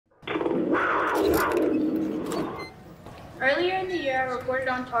Earlier in the year, I reported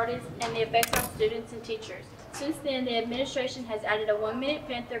on Tardies and the effects on students and teachers. Since then, the administration has added a 1-minute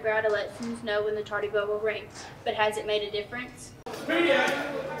Panther growl to let students know when the Tardy bell will ring. But has it made a difference?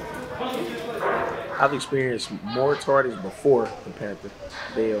 I've experienced more Tardies before the Panther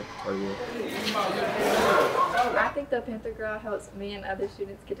bell or will. I think the Panther growl helps me and other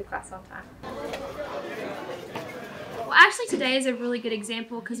students get to class on time. Well, actually today is a really good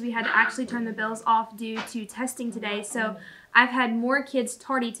example because we had to actually turn the bells off due to testing today. So I've had more kids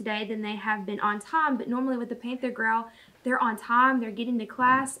tardy today than they have been on time, but normally with the Panther growl, they're on time, they're getting to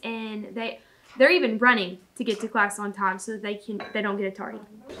class, and they're even running to get to class on time so that they don't get a tardy.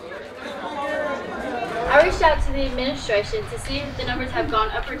 I reached out to the administration to see if the numbers have gone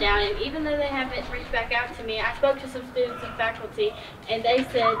up or down, and even though they haven't reached back out to me, I spoke to some students and faculty, and they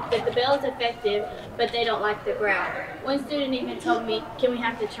said that the bell is effective, but they don't like the growl. One student even told me, "Can we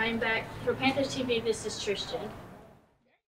have the train back?" For PanthersTV, this is Trisjen.